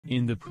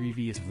In the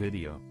previous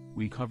video,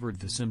 we covered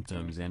the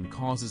symptoms and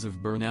causes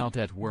of burnout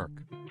at work.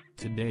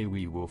 Today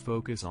we will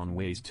focus on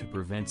ways to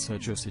prevent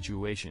such a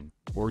situation,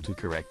 or to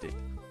correct it.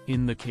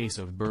 In the case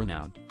of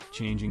burnout,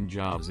 changing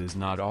jobs is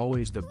not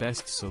always the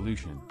best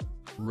solution.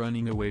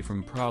 Running away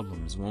from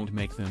problems won't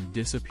make them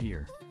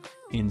disappear.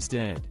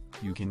 Instead,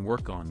 you can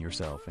work on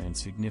yourself and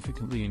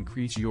significantly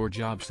increase your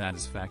job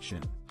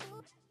satisfaction.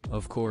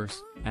 Of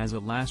course, as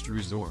a last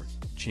resort,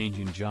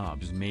 changing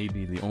jobs may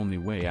be the only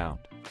way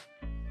out.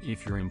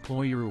 If your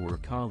employer or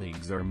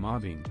colleagues are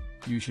mobbing,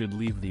 you should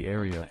leave the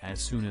area as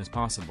soon as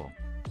possible.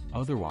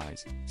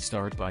 Otherwise,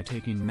 start by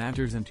taking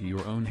matters into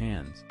your own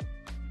hands.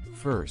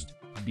 First,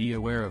 be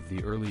aware of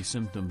the early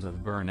symptoms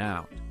of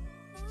burnout.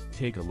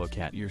 Take a look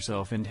at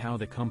yourself and how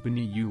the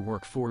company you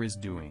work for is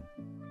doing.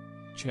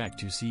 Check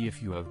to see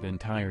if you have been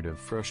tired of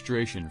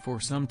frustration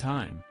for some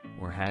time,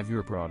 or have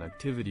your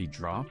productivity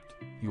dropped,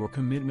 your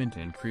commitment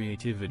and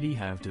creativity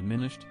have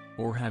diminished,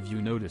 or have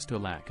you noticed a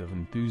lack of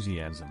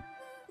enthusiasm.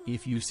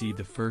 If you see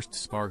the first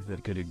spark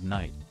that could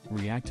ignite,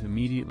 react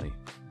immediately.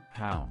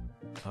 How?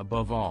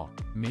 Above all,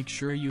 make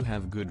sure you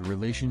have good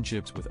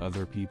relationships with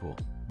other people,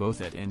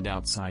 both at and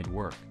outside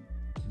work.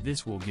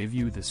 This will give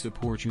you the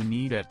support you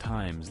need at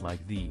times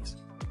like these.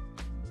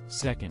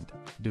 Second,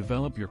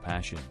 develop your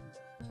passion.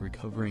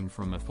 Recovering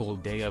from a full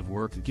day of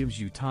work gives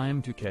you time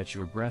to catch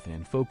your breath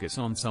and focus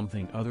on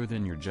something other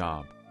than your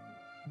job.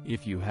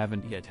 If you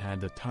haven't yet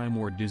had the time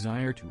or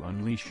desire to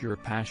unleash your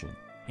passion,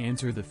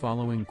 answer the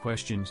following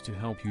questions to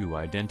help you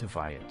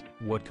identify it.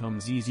 What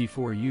comes easy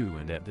for you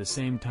and at the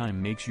same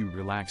time makes you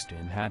relaxed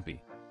and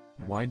happy?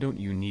 Why don't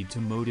you need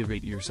to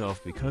motivate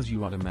yourself because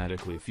you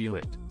automatically feel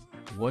it?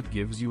 What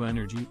gives you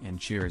energy and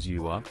cheers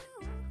you up?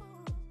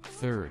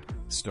 Third,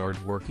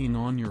 start working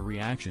on your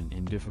reaction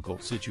in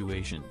difficult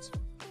situations.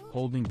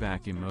 Holding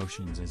back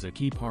emotions is a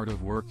key part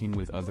of working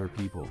with other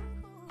people.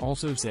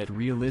 Also set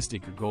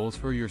realistic goals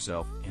for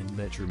yourself and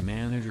let your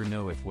manager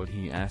know if what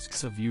he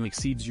asks of you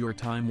exceeds your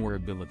time or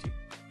ability.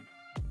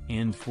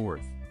 And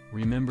fourth,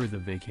 remember the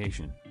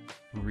vacation.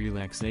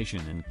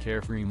 Relaxation and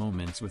carefree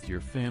moments with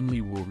your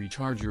family will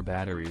recharge your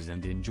batteries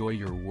and enjoy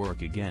your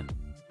work again.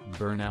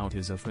 Burnout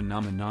is a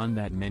phenomenon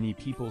that many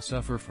people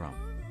suffer from.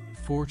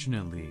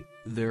 Fortunately,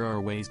 there are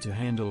ways to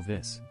handle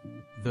this.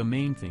 The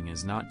main thing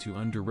is not to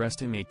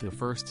underestimate the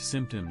first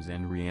symptoms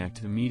and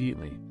react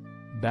immediately.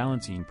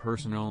 Balancing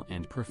personal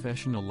and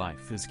professional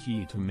life is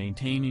key to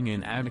maintaining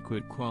an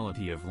adequate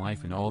quality of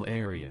life in all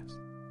areas.